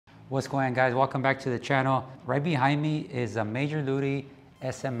What's going on, guys? Welcome back to the channel. Right behind me is a Major-Lutie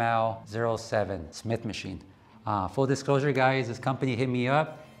SML07 Smith Machine. Full disclosure, guys, this company hit me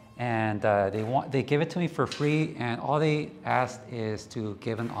up and they give it to me for free, and all they asked is to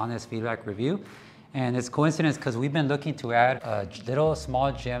give an honest feedback review. And it's coincidence because we've been looking to add a little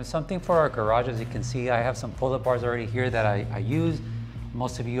small gym, something for our garage. As you can see, I have some pull-up bars already here that I use.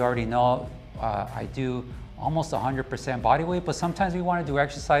 Most of you already know I do almost 100% body weight, but sometimes we want to do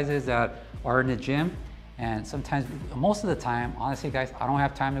exercises that are in the gym, and sometimes, most of the time, honestly guys, I don't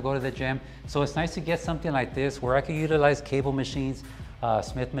have time to go to the gym. So it's nice to get something like this where I can utilize cable machines,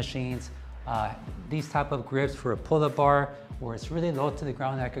 Smith machines, these type of grips for a pull-up bar where it's really low to the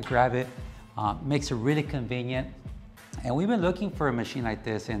ground and I could grab it. Makes it really convenient. And we've been looking for a machine like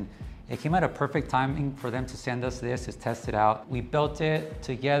this, and it came at a perfect timing for them to send us this to test it out. We built it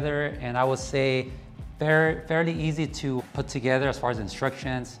together, and I would say fairly easy to put together as far as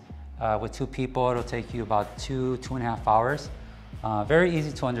instructions. With two people, it'll take you about 2.5 hours. Very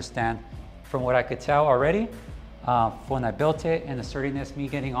easy to understand. From what I could tell already, when I built it, and the sturdiness, me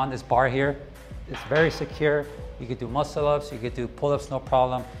getting on this bar here, it's very secure. You could do muscle ups, you could do pull-ups, no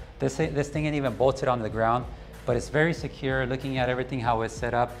problem. This thing ain't even bolted on the ground, but it's very secure. Looking at everything, how it's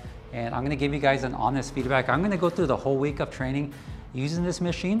set up, and I'm gonna give you guys an honest feedback. I'm gonna go through the whole week of training using this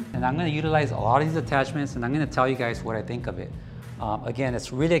machine, and I'm gonna utilize a lot of these attachments, and I'm gonna tell you guys what I think of it. Again,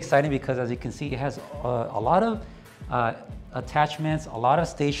 it's really exciting because, as you can see, it has a lot of attachments, a lot of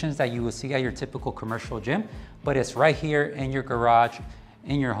stations that you would see at your typical commercial gym, but it's right here in your garage,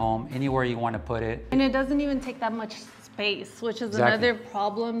 in your home, anywhere you want to put it. And it doesn't even take that much space, which is another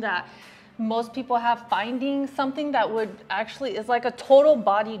problem that most people have, finding something that would actually is like a total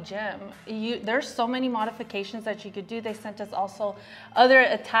body gym. There's so many modifications that you could do. They sent us also other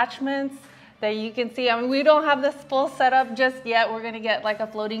attachments that you can see. I mean, we don't have this full setup just yet. We're gonna get like a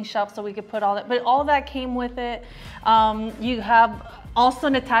floating shelf so we could put all that, but all that came with it. You have also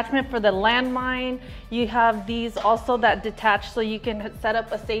an attachment for the landmine. You have these also that detach, so you can set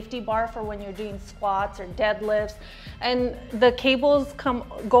up a safety bar for when you're doing squats or deadlifts. And the cables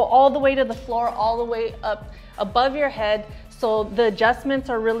go all the way to the floor, all the way up above your head. So the adjustments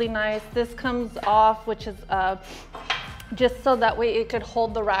are really nice. This comes off, which is just so that way it could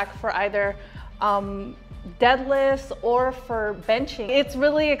hold the rack for either deadlifts or for benching. It's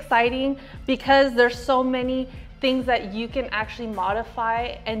really exciting because there's so many things that you can actually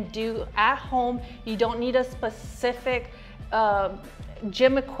modify and do at home. You don't need a specific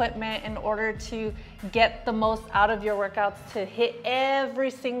gym equipment in order to get the most out of your workouts, to hit every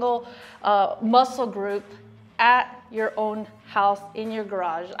single muscle group at your own house, in your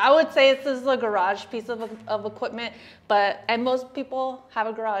garage. I would say this is a garage piece of equipment, and most people have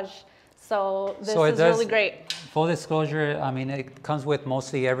a garage. So this is really great. Full disclosure, I mean, it comes with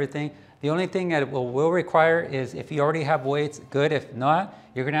mostly everything. The only thing that it will require is, if you already have weights, good. If not,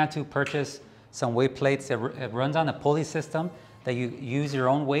 you're gonna have to purchase some weight plates. It runs on a pulley system that you use your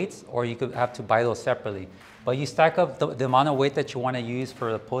own weights, or you could have to buy those separately. But you stack up the amount of weight that you wanna use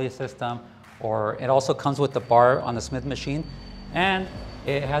for the pulley system, or it also comes with the bar on the Smith machine. And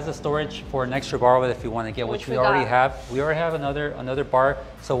it has a storage for an extra bar with if you want to get, which we already have. We already have another bar,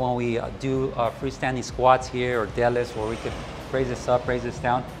 so when we do freestanding squats here or deadlifts, where we could raise this up, raise this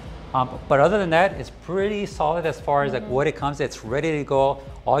down. But other than that, it's pretty solid as far as like what it comes. It's ready to go.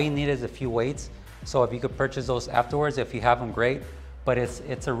 All you need is a few weights. So if you could purchase those afterwards, if you have them, great. But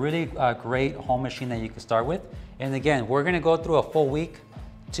it's a really great home machine that you can start with. And again, we're gonna go through a full week.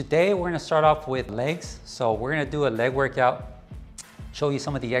 Today, we're gonna start off with legs. So we're gonna do a leg workout, show you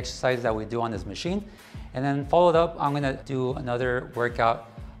some of the exercises that we do on this machine. And then followed up, I'm gonna do another workout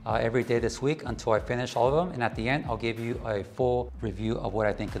every day this week until I finish all of them. And at the end, I'll give you a full review of what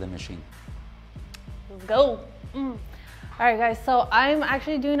I think of the machine. Let's go. All right, guys, so I'm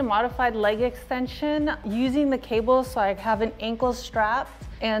actually doing a modified leg extension using the cable. So I have an ankle strap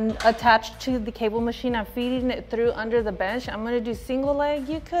and attached to the cable machine. I'm feeding it through under the bench. I'm gonna do single leg.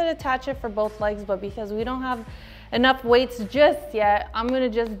 You could attach it for both legs, but because we don't have enough weights just yet, I'm gonna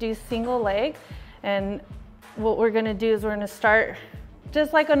just do single leg. And what we're gonna do is we're gonna start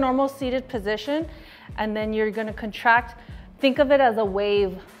just like a normal seated position, and then you're gonna contract. Think of it as a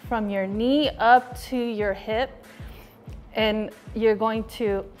wave from your knee up to your hip, and you're going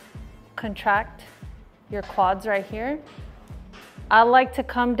to contract your quads right here. I like to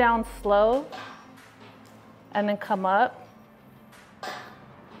come down slow and then come up.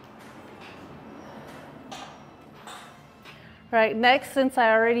 Right, next, since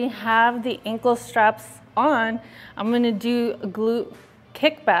I already have the ankle straps on, I'm gonna do glute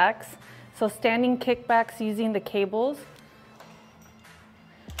kickbacks. So standing kickbacks using the cables.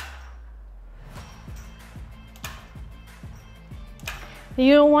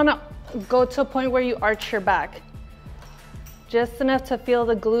 You don't want to go to a point where you arch your back. Just enough to feel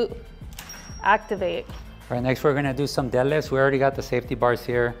the glute activate. All right, next we're gonna do some deadlifts. We already got the safety bars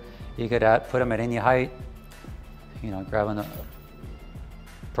here. You could put them at any height, you know, grab an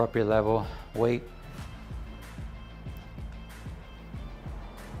appropriate level, weight.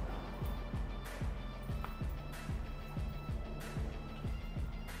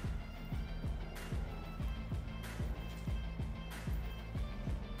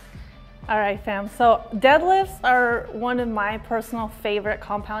 All right, fam. So deadlifts are one of my personal favorite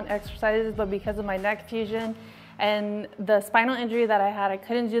compound exercises, but because of my neck fusion and the spinal injury that I had, I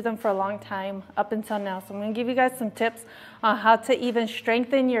couldn't do them for a long time up until now. So I'm gonna give you guys some tips on how to even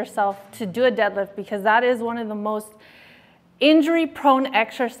strengthen yourself to do a deadlift, because that is one of the most injury-prone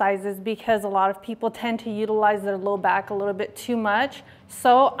exercises, because a lot of people tend to utilize their low back a little bit too much.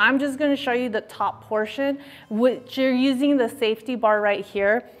 So I'm just gonna show you the top portion, which you're using the safety bar right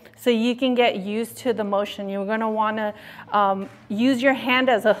here, so you can get used to the motion. You're gonna wanna use your hand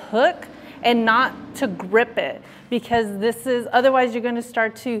as a hook and not to grip it, because this is, otherwise you're gonna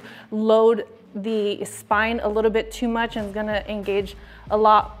start to load the spine a little bit too much, and it's gonna engage a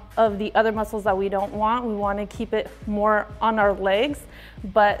lot of the other muscles that we don't want. We wanna keep it more on our legs.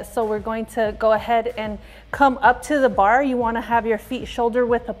 But so we're going to go ahead and come up to the bar. You wanna have your feet shoulder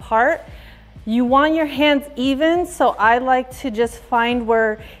width apart. You want your hands even, so I like to just find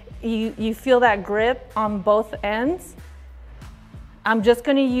where you feel that grip on both ends. I'm just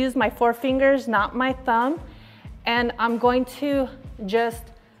gonna use my forefingers, not my thumb, and I'm going to just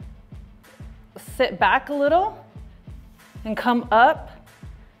sit back a little and come up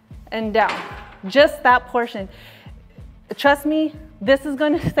and down. Just that portion. Trust me, this is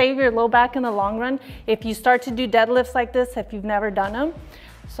gonna save your low back in the long run if you start to do deadlifts like this, if you've never done them.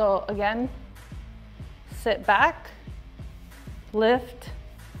 So again, sit back, lift,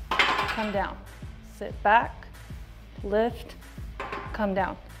 come down. Sit back, lift, come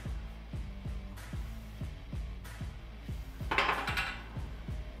down.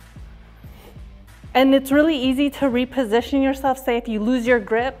 And it's really easy to reposition yourself. Say if you lose your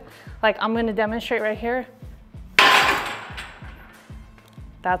grip, like I'm gonna demonstrate right here.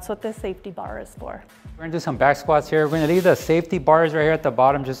 That's what the safety bar is for. We're gonna do some back squats here. We're gonna leave the safety bars right here at the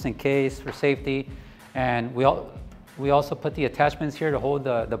bottom just in case for safety. And we also put the attachments here to hold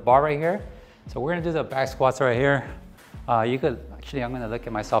the bar right here. So we're gonna do the back squats right here. You could, actually I'm gonna look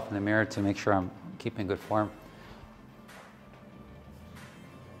at myself in the mirror to make sure I'm keeping good form.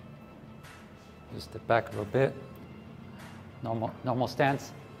 Just step back a little bit. Normal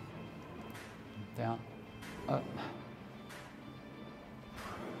stance. Down, up.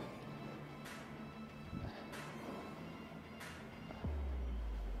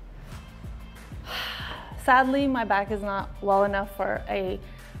 Sadly, my back is not well enough for a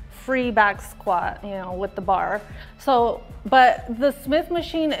free back squat, you know, with the bar. So, but the Smith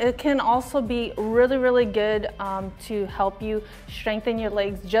machine, it can also be really, really good to help you strengthen your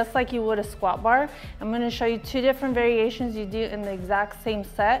legs just like you would a squat bar. I'm gonna show you two different variations you do in the exact same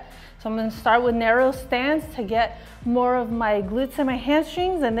set. So I'm gonna start with narrow stance to get more of my glutes and my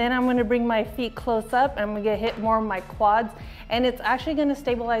hamstrings, and then I'm gonna bring my feet close up and I'm gonna hit more of my quads, and it's actually gonna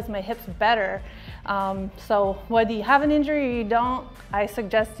stabilize my hips better. So whether you have an injury or you don't, I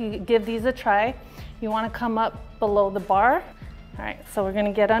suggest you give these a try. You wanna come up below the bar. All right, so we're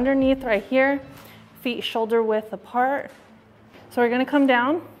gonna get underneath right here, feet shoulder width apart. So we're gonna come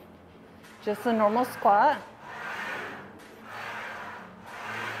down, just a normal squat.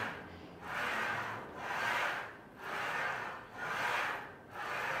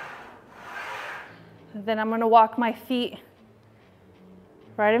 Then I'm gonna walk my feet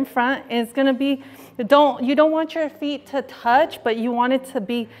right in front. And it's gonna be, you don't want your feet to touch, but you want it to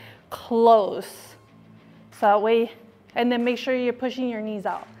be close. So that way, and then make sure you're pushing your knees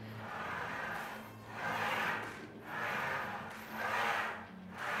out.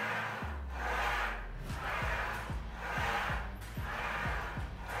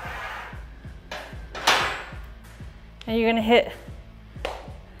 And you're gonna hit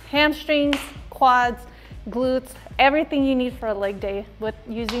hamstrings, quads, glutes, everything you need for a leg day with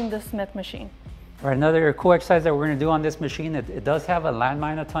using the Smith machine. All right, another cool exercise that we're gonna do on this machine, it does have a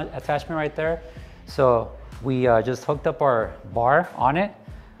landmine attachment right there. So we just hooked up our bar on it.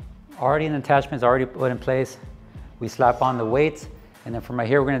 Already an attachment is already put in place. We slap on the weights, and then from right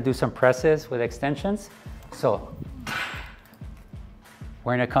here, we're gonna do some presses with extensions. So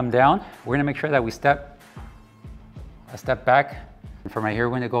we're gonna come down. We're gonna make sure that we step back. And from right here,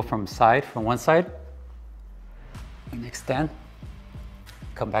 we're gonna go from one side, and extend,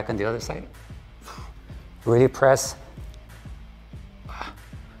 come back on the other side. Really press.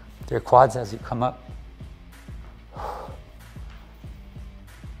 your quads as you come up.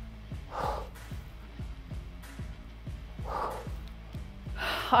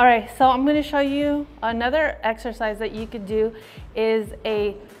 All right, so I'm gonna show you another exercise that you could do is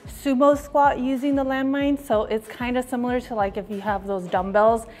a sumo squat using the landmine. So it's kind of similar to like if you have those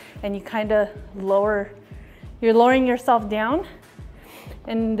dumbbells and you kind of you're lowering yourself down.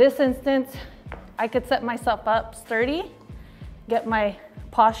 In this instance, I could set myself up sturdy, get my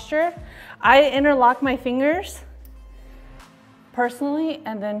posture. I interlock my fingers personally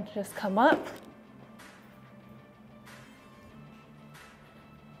and then just come up.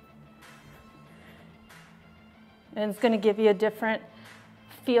 And it's going to give you a different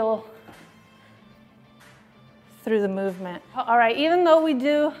feel through the movement. All right, even though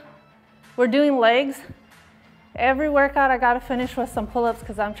we're doing legs, every workout I got to finish with some pull-ups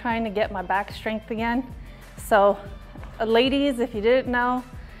because I'm trying to get my back strength again. So ladies, if you didn't know,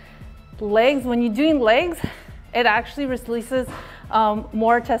 legs, when you're doing legs, it actually releases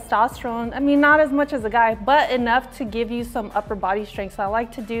more testosterone. I mean, not as much as a guy, but enough to give you some upper body strength. So I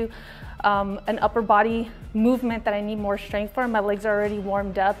like to do an upper body movement that I need more strength for. My legs are already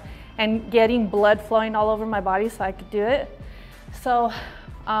warmed up and getting blood flowing all over my body so I could do it. So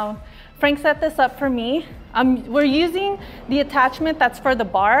Frank set this up for me. We're using the attachment that's for the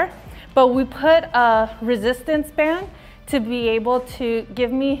bar, but we put a resistance band to be able to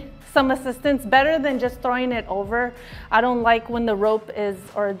give me some assistance better than just throwing it over. I don't like when the rope is,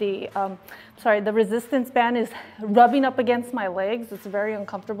 or the resistance band is rubbing up against my legs. It's very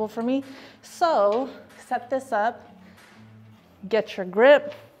uncomfortable for me. So set this up, get your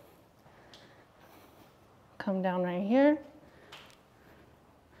grip, come down right here,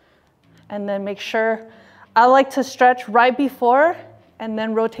 and then make sure, I like to stretch right before and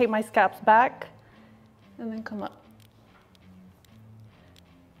then rotate my scaps back and then come up.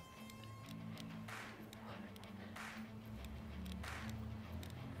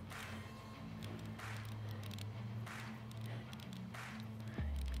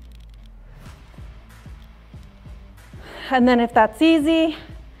 And then if that's easy,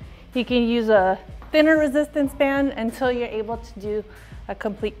 you can use a thinner resistance band until you're able to do a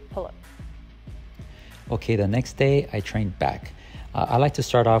complete pull-up. Okay, the next day I trained back. I like to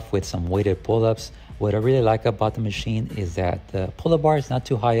start off with some weighted pull-ups. What I really like about the machine is that the pull-up bar is not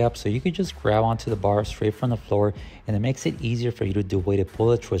too high up, so you could just grab onto the bar straight from the floor, and it makes it easier for you to do weighted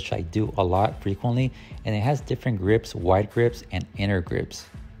pull-ups, which I do a lot frequently, and it has different grips, wide grips and inner grips.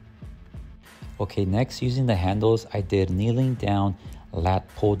 Okay, next, using the handles, I did kneeling down lat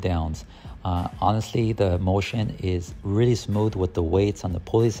pull downs. Honestly, the motion is really smooth with the weights on the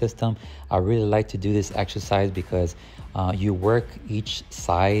pulley system. I really like to do this exercise because you work each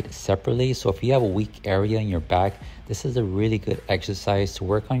side separately. So if you have a weak area in your back, this is a really good exercise to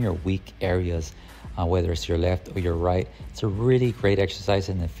work on your weak areas, whether it's your left or your right. It's a really great exercise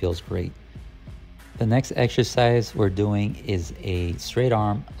and it feels great. The next exercise we're doing is a straight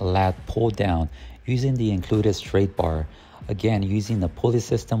arm lat pull down using the included straight bar. Again, using the pulley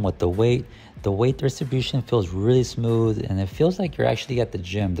system with the weight distribution feels really smooth and it feels like you're actually at the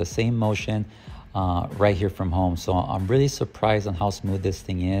gym, the same motion right here from home. So I'm really surprised on how smooth this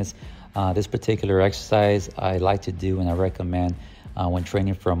thing is. This particular exercise I like to do and I recommend when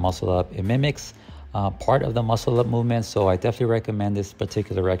training for a muscle up. It mimics part of the muscle up movement, so I definitely recommend this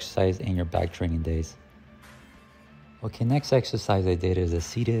particular exercise in your back training days. Okay, next exercise I did is a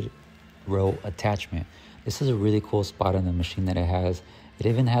seated row attachment. This is a really cool spot on the machine that it has. It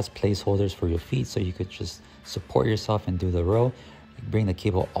even has placeholders for your feet, so you could just support yourself and do the row. You bring the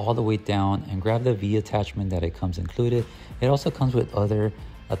cable all the way down and grab the V attachment that it comes included. It also comes with other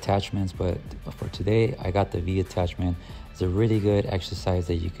attachments, but for today I got the V attachment. It's a really good exercise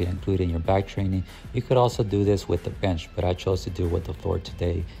that you could include in your back training. You could also do this with the bench, but I chose to do it with the floor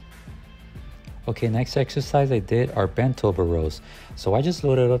today. Okay, next exercise I did are bent over rows. So I just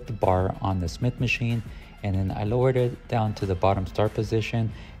loaded up the bar on the Smith machine and then I lowered it down to the bottom start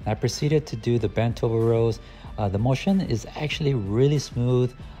position and I proceeded to do the bent over rows. The motion is actually really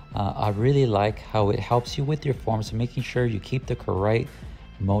smooth. I really like how it helps you with your form, so making sure you keep the correct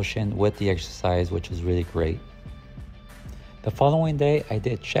motion with the exercise, which is really great. The following day I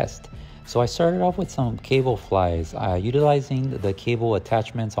did chest. So I started off with some cable flies, utilizing the cable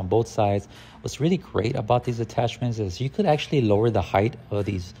attachments on both sides. What's really great about these attachments is you could actually lower the height of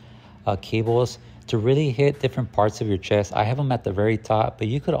these cables to really hit different parts of your chest. I have them at the very top, but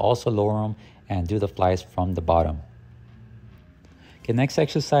you could also lower them and do the flies from the bottom. Okay, next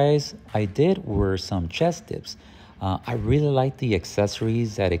exercise I did were some chest dips. I really like the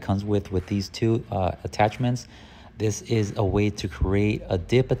accessories that it comes with these two attachments. This is a way to create a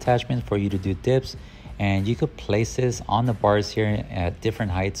dip attachment for you to do dips, and you could place this on the bars here at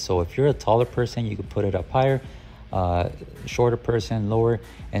different heights. So if you're a taller person, you could put it up higher, shorter person lower,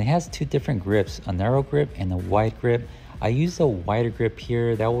 and it has two different grips, a narrow grip and a wide grip. I use a wider grip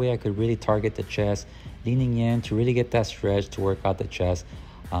here, that way I could really target the chest, leaning in to really get that stretch to work out the chest.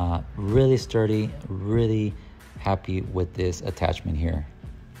 Really sturdy, really happy with this attachment here.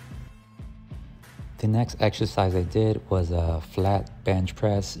 The next exercise I did was a flat bench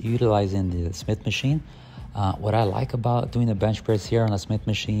press utilizing the Smith machine. What I like about doing the bench press here on a Smith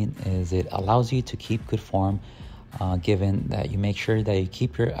machine is it allows you to keep good form, given that you make sure that you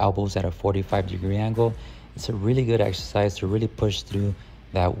keep your elbows at a 45-degree angle. It's a really good exercise to really push through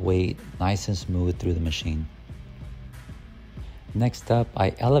that weight nice and smooth through the machine. Next up,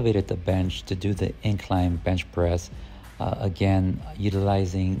 I elevated the bench to do the incline bench press. Again,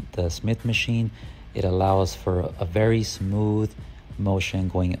 utilizing the Smith machine, it allows for a very smooth motion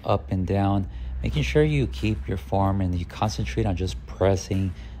going up and down, making sure you keep your form and you concentrate on just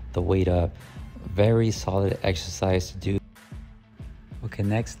pressing the weight up. Very solid exercise to do. Okay,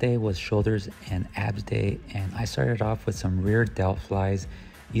 next day was shoulders and abs day, and I started off with some rear delt flies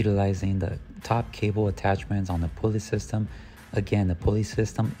utilizing the top cable attachments on the pulley system. Again, the pulley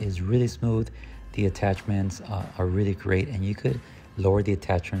system is really smooth. The attachments are really great, and you could lower the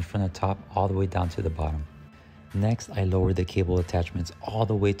attachments from the top all the way down to the bottom. Next, I lowered the cable attachments all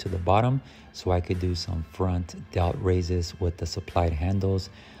the way to the bottom so I could do some front delt raises with the supplied handles.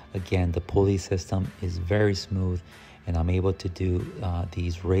 Again, the pulley system is very smooth, and I'm able to do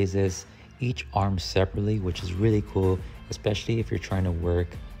these raises each arm separately, which is really cool, especially if you're trying to work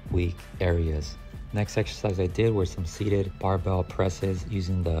weak areas. Next exercise I did were some seated barbell presses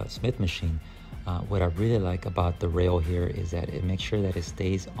using the Smith machine. What I really like about the rail here is that it makes sure that it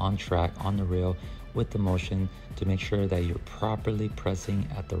stays on track on the rail with the motion to make sure that you're properly pressing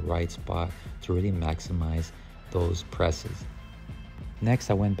at the right spot to really maximize those presses. Next,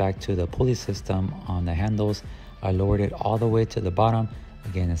 I went back to the pulley system on the handles. I lowered it all the way to the bottom.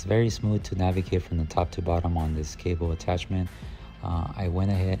 Again, it's very smooth to navigate from the top to bottom on this cable attachment. I went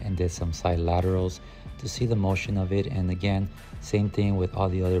ahead and did some side laterals to see the motion of it. And again, same thing with all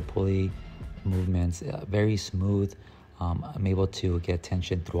the other pulley movements, very smooth. I'm able to get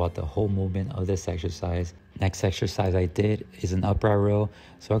tension throughout the whole movement of this exercise. Next exercise I did is an upright row.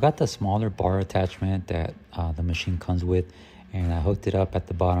 So I got the smaller bar attachment that the machine comes with, and I hooked it up at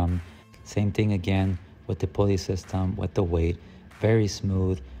the bottom. Same thing again with the pulley system, with the weight, very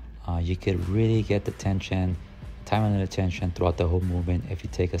smooth. You could really get the tension, time under tension throughout the whole movement if you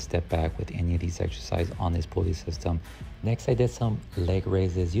take a step back with any of these exercises on this pulley system. Next, I did some leg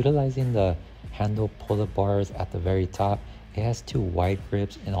raises utilizing the handle pull-up bars at the very top. It has two wide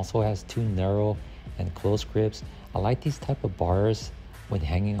grips and also has two narrow and close grips. I like these type of bars when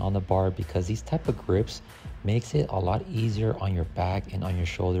hanging on the bar because these type of grips makes it a lot easier on your back and on your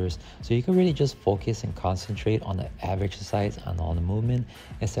shoulders, so you can really just focus and concentrate on the ab exercise and on the movement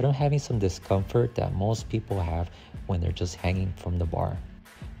instead of having some discomfort that most people have when they're just hanging from the bar.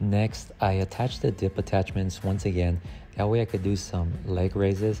 Next, I attached the dip attachments once again, that way I could do some leg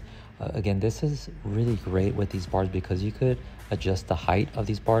raises. Again, this is really great with these bars because you could adjust the height of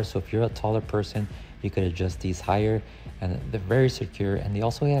these bars. So if you're a taller person, you could adjust these higher, and they're very secure. And they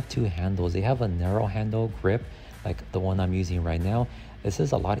also have two handles. They have a narrow handle grip like the one I'm using right now. This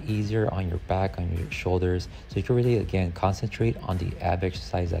is a lot easier on your back, on your shoulders, so you can really again concentrate on the ab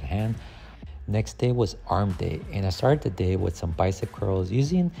exercise at hand. Next day was arm day, and I started the day with some bicep curls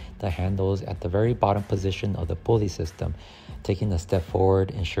using the handles at the very bottom position of the pulley system. Taking a step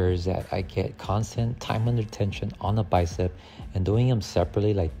forward ensures that I get constant time under tension on the bicep, and doing them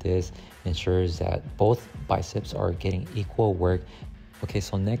separately like this ensures that both biceps are getting equal work. Okay,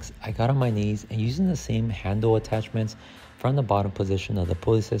 so next I got on my knees, and using the same handle attachments from the bottom position of the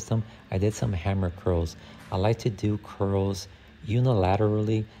pulley system, I did some hammer curls. I like to do curls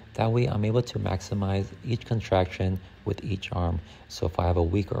unilaterally. That way I'm able to maximize each contraction with each arm. So if I have a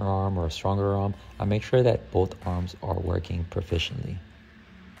weaker arm or a stronger arm, I make sure that both arms are working proficiently.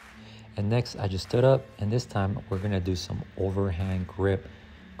 And next I just stood up, and this time we're gonna do some overhand grip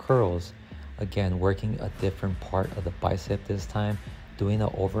curls. Again, working a different part of the bicep this time. Doing the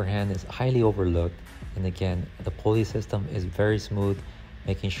overhand is highly overlooked. And again, the pulley system is very smooth,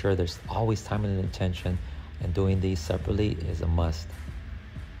 making sure there's always time and attention, and doing these separately is a must.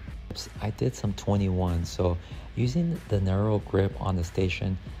 I did some 21, so using the narrow grip on the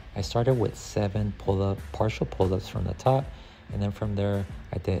station, I started with 7 partial pull-ups from the top, and then from there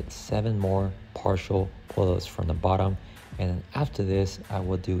I did 7 more partial pull-ups from the bottom, and then after this I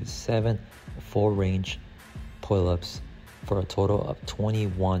will do 7 full range pull-ups for a total of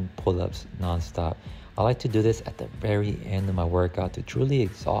 21 pull-ups non-stop. I like to do this at the very end of my workout to truly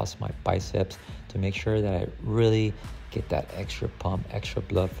exhaust my biceps, to make sure that I really get that extra pump, extra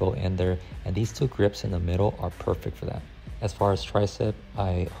blood flow in there. And these two grips in the middle are perfect for that. As far as tricep,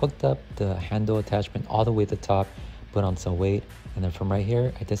 I hooked up the handle attachment all the way to the top, put on some weight, and then from right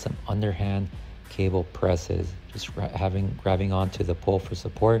here, I did some underhand cable presses, just grabbing onto the pole for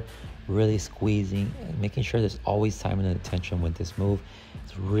support, really squeezing and making sure there's always time and attention with this move.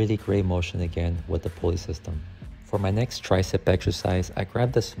 It's really great motion again with the pulley system. For my next tricep exercise, I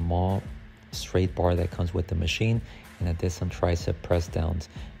grabbed the small straight bar that comes with the machine, and I did some tricep press downs,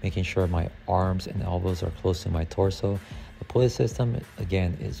 making sure my arms and elbows are close to my torso. The pulley system,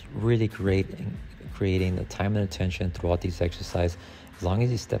 again, is really great in creating the time and attention throughout these exercises. As long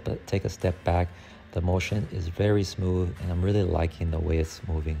as you take a step back, the motion is very smooth, and I'm really liking the way it's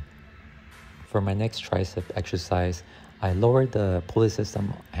moving. For my next tricep exercise, I lowered the pulley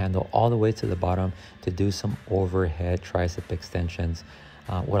system handle all the way to the bottom to do some overhead tricep extensions.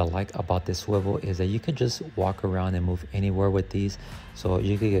 What I like about this swivel is that you can just walk around and move anywhere with these. So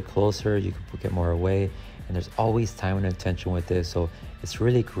you can get closer, you can get more away, and there's always time and attention with this. So it's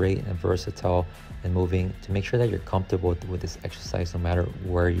really great and versatile and moving to make sure that you're comfortable with this exercise no matter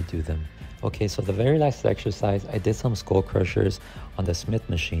where you do them. Okay, so the very last exercise, I did some skull crushers on the Smith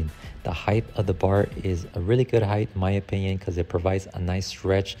machine. The height of the bar is a really good height in my opinion because it provides a nice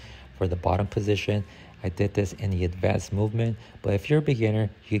stretch for the bottom position. I did this in the advanced movement, but if you're a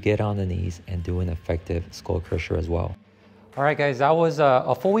beginner, you get on the knees and do an effective skull crusher as well. All right, guys, that was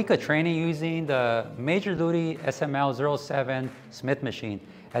a full week of training using the Major-Lutie SML07 Smith Machine.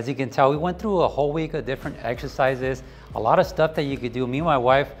 As you can tell, we went through a whole week of different exercises, a lot of stuff that you could do. Me and my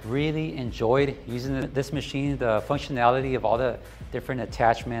wife really enjoyed using this machine, the functionality of all the different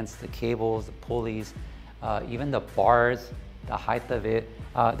attachments, the cables, the pulleys, even the bars, the height of it.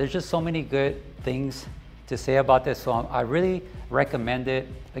 There's just so many good things to say about this, so I really recommend it.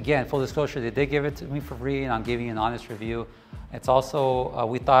 Again, full disclosure, they did give it to me for free, and I'm giving you an honest review. It's also,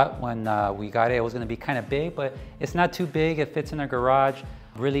 we thought when we got it, it was gonna be kind of big, but it's not too big. It fits in our garage,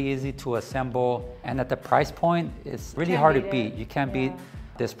 really easy to assemble, and at the price point, it's really hard to beat. You can't beat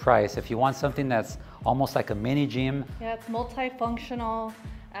this price. If you want something that's almost like a mini gym. Yeah, it's multifunctional.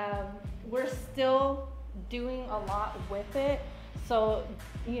 We're still doing a lot with it. So,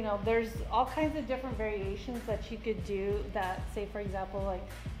 you know, there's all kinds of different variations that you could do that, say, for example, like,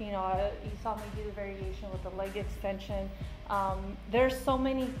 you know, you saw me do the variation with the leg extension. There's so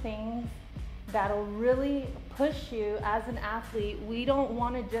many things that'll really push you as an athlete. We don't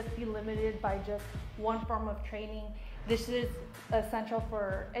want to just be limited by just one form of training. This is essential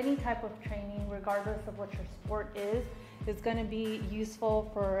for any type of training, regardless of what your sport is. It's going to be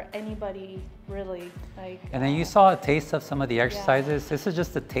useful for anybody, really. And then you saw a taste of some of the exercises. This is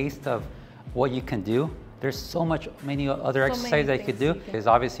just a taste of what you can do. There's so many other exercises that you could do. Because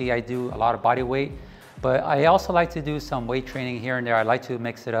obviously I do a lot of body weight, but I also like to do some weight training here and there. I like to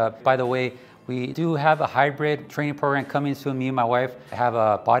mix it up. By the way, we do have a hybrid training program coming soon. Me and my wife have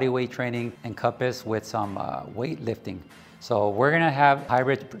a body weight training encompassed with some weightlifting. So we're gonna have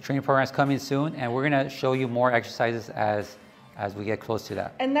hybrid training programs coming soon, and we're gonna show you more exercises as we get close to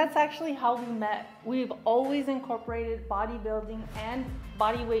that. And that's actually how we met. We've always incorporated bodybuilding and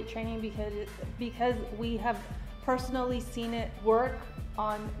body weight training because we have personally seen it work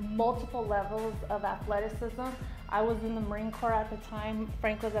on multiple levels of athleticism. I was in the Marine Corps at the time.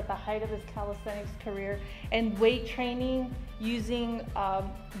 Frank was at the height of his calisthenics career, and weight training using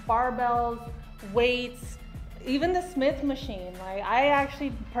barbells, weights, even the Smith machine. Like, I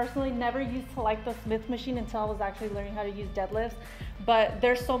actually personally never used to like the Smith machine until I was actually learning how to use deadlifts. But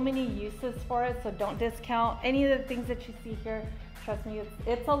there's so many uses for it, so don't discount any of the things that you see here. Trust me,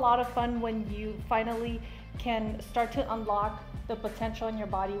 it's a lot of fun when you finally can start to unlock the potential in your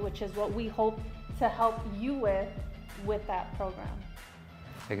body, which is what we hope to help you with that program.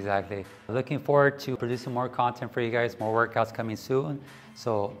 Exactly. Looking forward to producing more content for you guys, more workouts coming soon.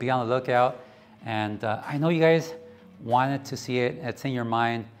 So be on the lookout. And I know you guys wanted to see it. It's in your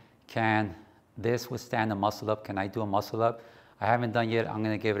mind. Can this withstand a muscle up? Can I do a muscle up? I haven't done yet. I'm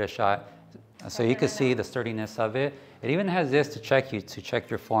going to give it a shot so you can see the sturdiness of it. It even has this to check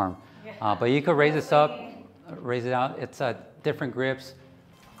your form. But you could raise this up, raise it out. It's different grips.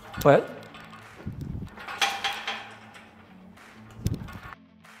 But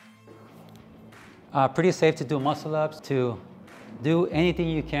pretty safe to do muscle ups, to do anything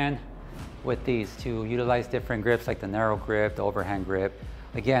you can with these, to utilize different grips like the narrow grip, the overhand grip.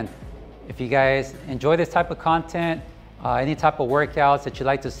 Again, if you guys enjoy this type of content, any type of workouts that you'd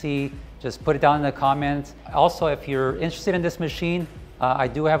like to see, just put it down in the comments. Also, if you're interested in this machine, I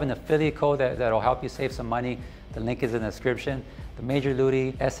do have an affiliate code that'll help you save some money. The link is in the description. The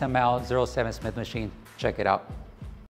Major-Lutie SML07 Smith Machine. Check it out.